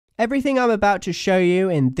Everything I'm about to show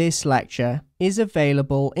you in this lecture is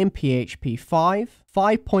available in PHP 5,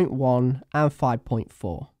 5.1 and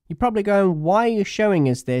 5.4. You're probably going, why are you showing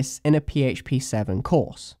us this in a PHP 7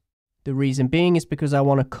 course? The reason being is because I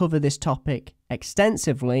want to cover this topic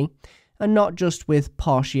extensively and not just with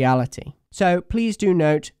partiality. So please do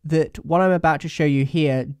note that what I'm about to show you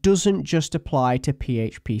here doesn't just apply to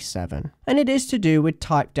PHP 7. And it is to do with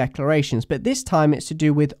type declarations, but this time it's to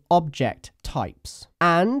do with object types.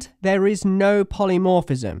 And there is no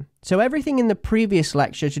polymorphism. So everything in the previous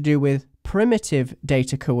lecture to do with primitive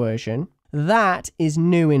data coercion, that is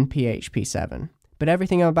new in PHP 7. But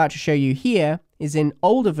everything I'm about to show you here is in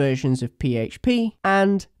older versions of PHP,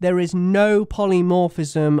 and there is no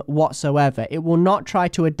polymorphism whatsoever. It will not try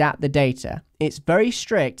to adapt the data. It's very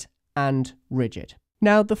strict and rigid.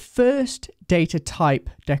 Now, the first data type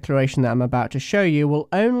declaration that I'm about to show you will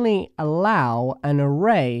only allow an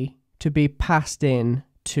array to be passed in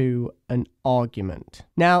to an argument.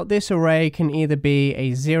 Now, this array can either be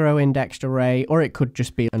a zero-indexed array, or it could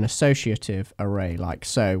just be an associative array like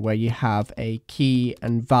so, where you have a key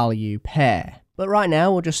and value pair. But right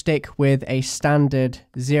now, we'll just stick with a standard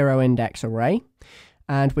zero-index array.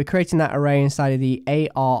 And we're creating that array inside of the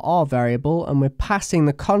ARR variable, and we're passing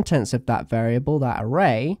the contents of that variable, that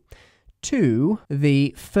array, to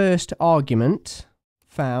the first argument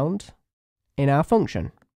found in our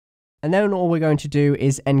function. And then all we're going to do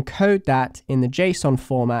is encode that in the JSON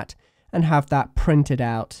format and have that printed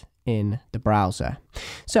out in the browser.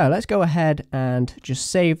 So let's go ahead and just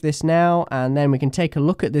save this now, and then we can take a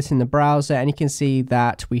look at this in the browser, and you can see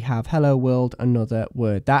that we have hello world, another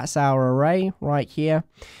word. That's our array right here,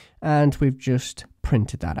 and we've just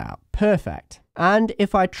printed that out. Perfect. And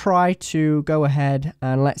if I try to go ahead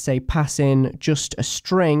and let's say pass in just a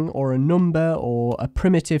string or a number or a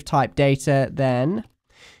primitive type data, then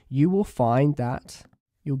you will find that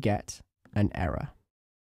you'll get an error.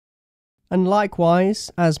 And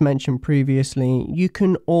likewise, as mentioned previously, you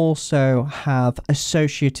can also have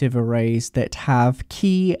associative arrays that have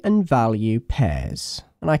key and value pairs.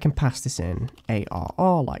 And I can pass this in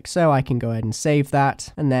ARR like so. I can go ahead and save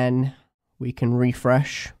that, and then we can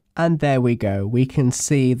refresh. And there we go. We can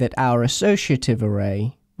see that our associative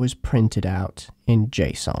array was printed out in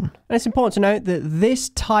JSON. And it's important to note that this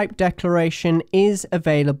type declaration is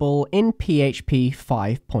available in PHP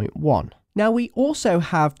 5.1. Now, we also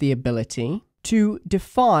have the ability to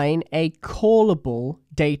define a callable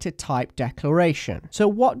data type declaration. So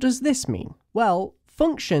what does this mean? Well,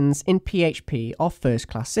 functions in PHP are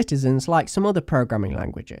first-class citizens like some other programming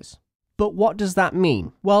languages. But what does that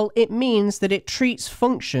mean? Well, it means that it treats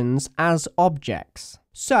functions as objects.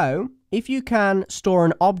 So if you can store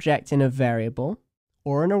an object in a variable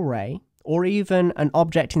or an array, or even an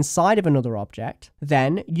object inside of another object,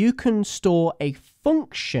 then you can store a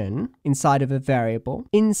function inside of a variable,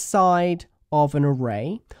 inside of an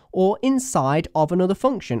array, or inside of another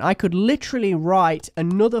function. I could literally write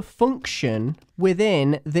another function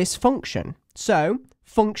within this function. So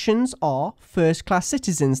functions are first-class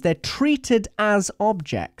citizens. They're treated as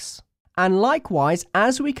objects. And likewise,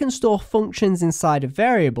 as we can store functions inside of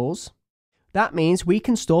variables, that means we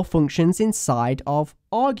can store functions inside of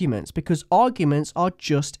arguments, because arguments are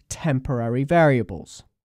just temporary variables.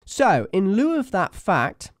 So in lieu of that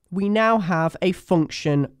fact, we now have a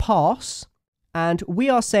function pass, and we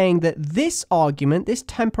are saying that this argument, this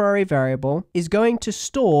temporary variable, is going to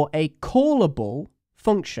store a callable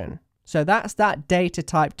function. So that's that data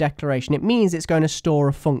type declaration. It means it's going to store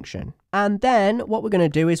a function. And then what we're going to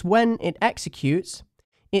do is when it executes,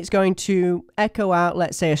 it's going to echo out,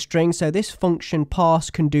 let's say, a string. So this function pass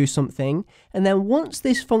can do something. And then once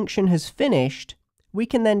this function has finished, we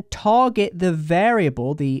can then target the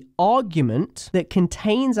variable, the argument that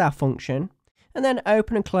contains our function, and then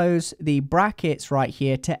open and close the brackets right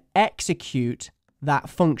here to execute that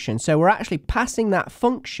function. So we're actually passing that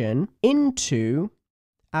function into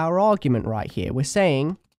our argument right here. We're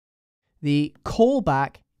saying the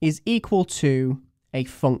callback is equal to a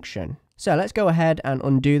function. So let's go ahead and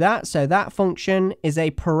undo that. So that function is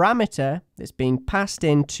a parameter that's being passed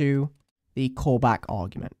into the callback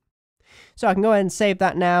argument. So I can go ahead and save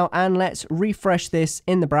that now, and let's refresh this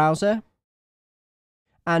in the browser.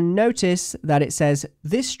 And notice that it says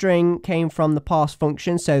this string came from the pass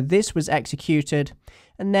function, so this was executed.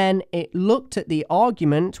 And then it looked at the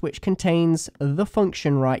argument, which contains the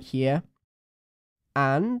function right here.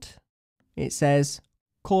 And it says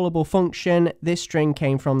callable function, this string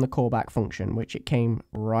came from the callback function, which it came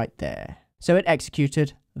right there. So it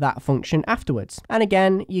executed that function afterwards. And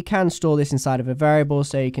again, you can store this inside of a variable,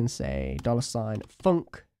 so you can say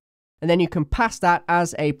 $func, and then you can pass that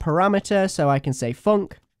as a parameter. So I can say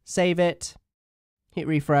func, save it, hit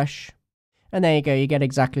refresh, and there you go, you get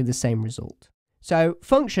exactly the same result. So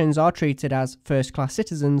functions are treated as first-class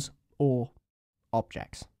citizens or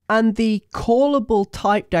objects. And the callable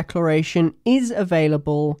type declaration is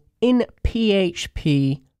available in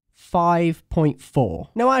PHP 5.4.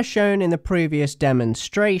 Now, as shown in the previous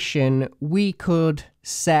demonstration, we could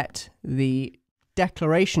set the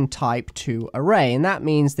declaration type to array, and that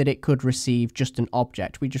means that it could receive just an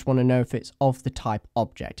object. We just want to know if it's of the type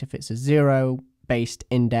object, if it's a zero-based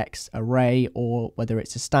index array, or whether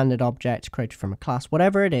it's a standard object created from a class.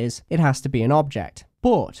 Whatever it is, it has to be an object.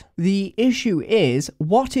 But the issue is,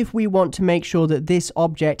 what if we want to make sure that this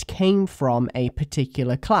object came from a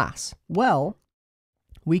particular class? Well,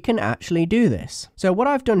 we can actually do this. So what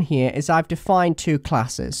I've done here is I've defined two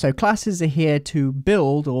classes. So classes are here to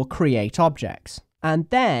build or create objects. And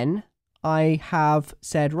then I have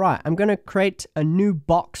said, right, I'm going to create a new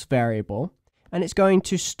box variable, and it's going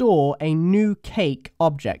to store a new cake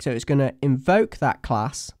object. So it's going to invoke that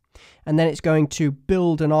class, and then it's going to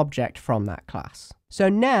build an object from that class. So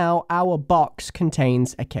now our box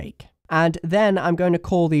contains a cake. And then I'm going to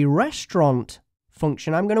call the restaurant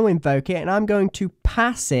function. I'm going to invoke it, and I'm going to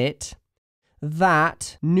pass it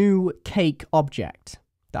that new cake object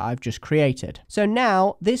that I've just created. So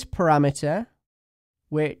now this parameter,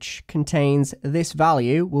 which contains this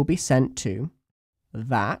value, will be sent to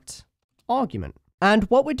that argument. And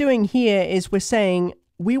what we're doing here is we're saying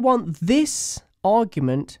we want this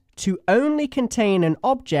argument to only contain an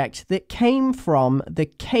object that came from the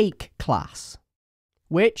cake class,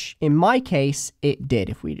 which in my case it did.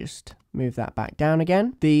 If we just move that back down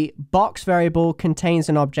again, the box variable contains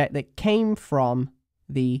an object that came from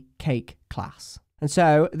the cake class. And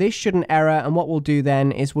so this shouldn't error, and what we'll do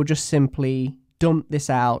then is we'll just simply dump this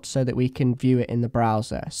out so that we can view it in the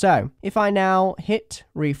browser. So if I now hit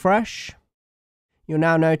refresh, you'll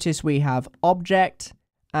now notice we have object,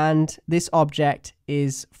 and this object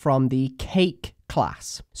is from the cake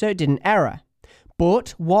class. So it didn't error.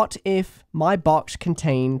 But what if my box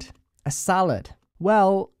contained a salad?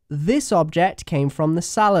 Well, this object came from the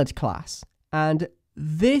salad class, and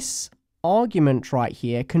this argument right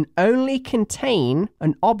here can only contain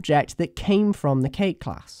an object that came from the cake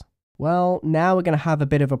class. Well, now we're going to have a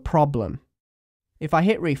bit of a problem. If I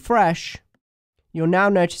hit refresh, you'll now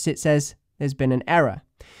notice it says there's been an error.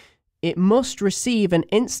 It must receive an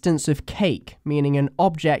instance of cake, meaning an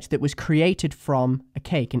object that was created from a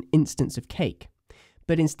cake, an instance of cake.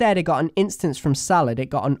 But instead it got an instance from salad. It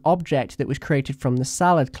got an object that was created from the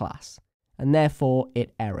salad class, and therefore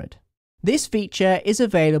it errored. This feature is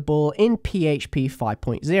available in PHP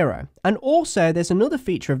 5.0. And also there's another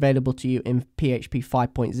feature available to you in PHP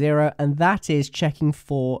 5.0, and that is checking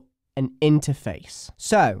for an interface.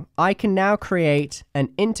 So I can now create an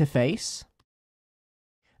interface.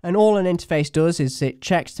 And all an interface does is it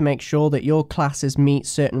checks to make sure that your classes meet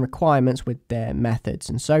certain requirements with their methods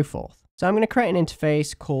and so forth. So I'm going to create an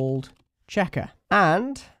interface called checker,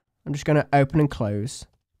 and I'm just going to open and close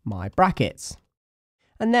my brackets.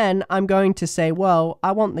 And then I'm going to say, well,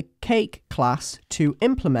 I want the cake class to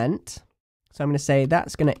implement. So I'm going to say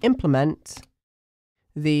that's going to implement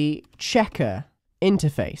the checker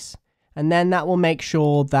interface. And then that will make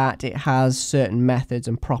sure that it has certain methods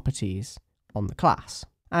and properties on the class.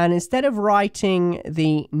 And instead of writing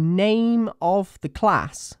the name of the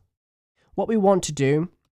class, what we want to do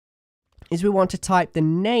is we want to type the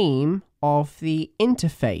name of the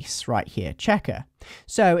interface right here, checker.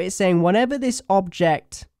 So it's saying whatever this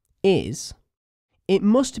object is, it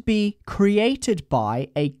must be created by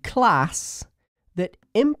a class that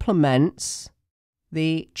implements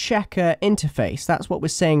the checker interface. That's what we're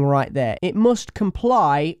saying right there. It must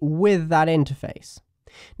comply with that interface.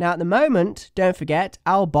 Now at the moment, don't forget,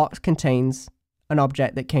 our box contains an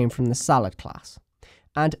object that came from the salad class,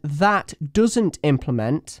 and that doesn't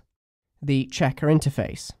implement the checker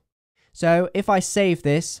interface. So if I save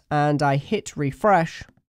this and I hit refresh,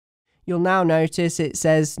 you'll now notice it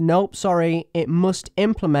says, nope, sorry, it must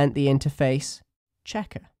implement the interface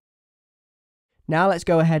checker. Now let's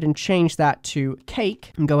go ahead and change that to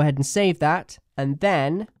cake and go ahead and save that, and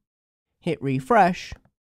then hit refresh.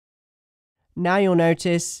 Now you'll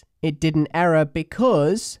notice it didn't error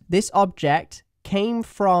because this object came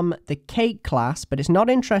from the cake class, but it's not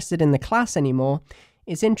interested in the class anymore.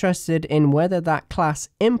 It's interested in whether that class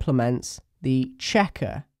implements the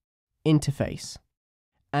checker interface.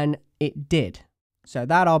 And it did. So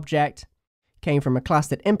that object came from a class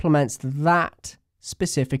that implements that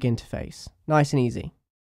specific interface. Nice and easy.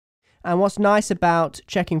 And what's nice about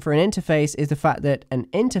checking for an interface is the fact that an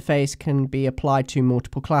interface can be applied to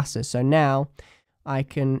multiple classes. So now I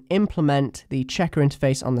can implement the checker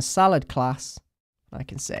interface on the salad class. I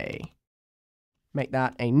can say, make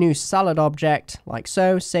that a new salad object, like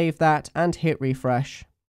so, save that, and hit refresh.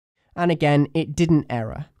 And again, it didn't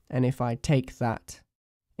error. And if I take that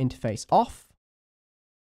interface off,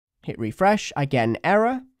 hit refresh, I get an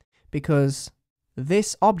error, because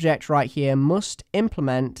this object right here must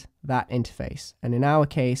implement that interface. And in our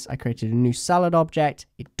case, I created a new salad object.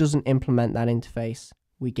 It doesn't implement that interface.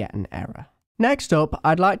 We get an error. Next up,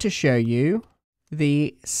 I'd like to show you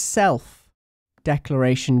the self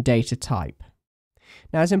declaration data type.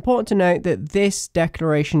 Now, it's important to note that this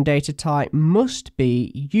declaration data type must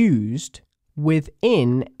be used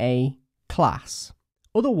within a class.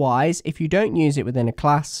 Otherwise, if you don't use it within a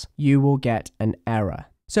class, you will get an error.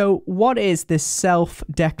 So what is this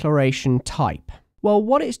self-declaration type? Well,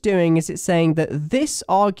 what it's doing is it's saying that this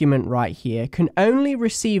argument right here can only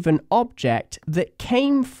receive an object that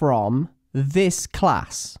came from this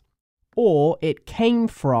class, or it came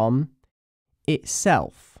from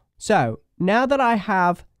itself. So now that I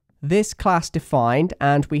have this class defined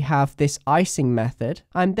and we have this icing method,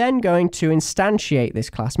 I'm then going to instantiate this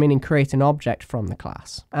class, meaning create an object from the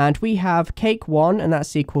class. And we have cake1, and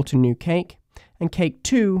that's equal to new cake, and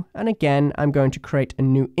cake2, and again, I'm going to create a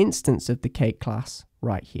new instance of the cake class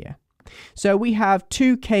right here. So we have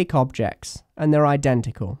two cake objects, and they're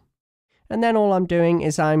identical. And then all I'm doing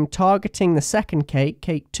is I'm targeting the second cake,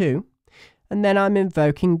 cake2, and then I'm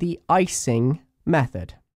invoking the icing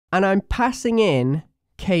method. And I'm passing in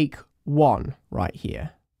cake1 right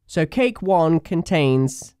here. So cake1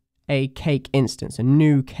 contains a cake instance, a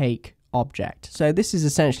new cake object. So this is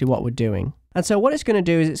essentially what we're doing. And so what it's going to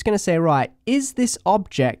do is it's going to say, right, is this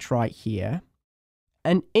object right here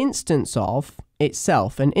an instance of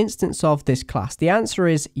itself, an instance of this class? The answer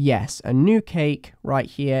is yes. A new cake right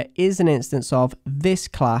here is an instance of this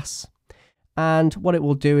class. And what it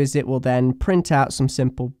will do is it will then print out some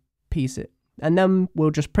simple pieces. And then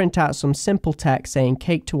we'll just print out some simple text saying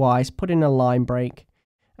cake to ice, put in a line break,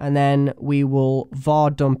 and then we will var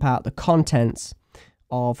dump out the contents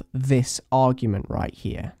of this argument right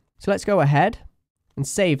here. So let's go ahead and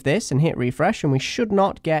save this and hit refresh, and we should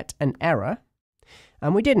not get an error.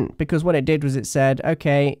 And we didn't, because what it did was it said,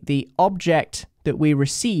 okay, the object that we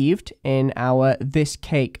received in our this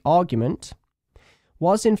cake argument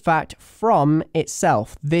was in fact from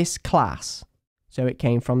itself, this class. So it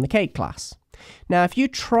came from the cake class. Now, if you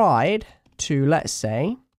tried to, let's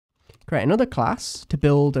say, create another class to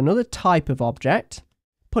build another type of object,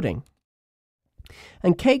 pudding,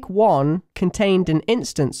 and cake1 contained an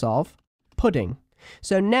instance of pudding.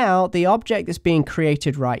 So now the object that's being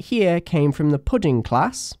created right here came from the pudding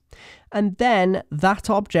class, and then that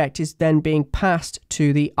object is then being passed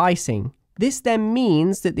to the icing. This then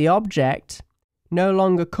means that the object no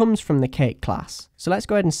longer comes from the cake class. So let's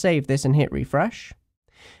go ahead and save this and hit refresh.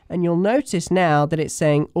 And you'll notice now that it's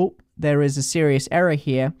saying, oh, there is a serious error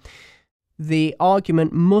here. The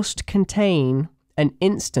argument must contain an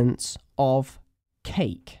instance of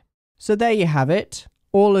cake. So there you have it,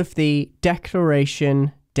 all of the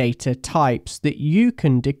declaration data types that you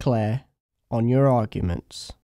can declare on your arguments.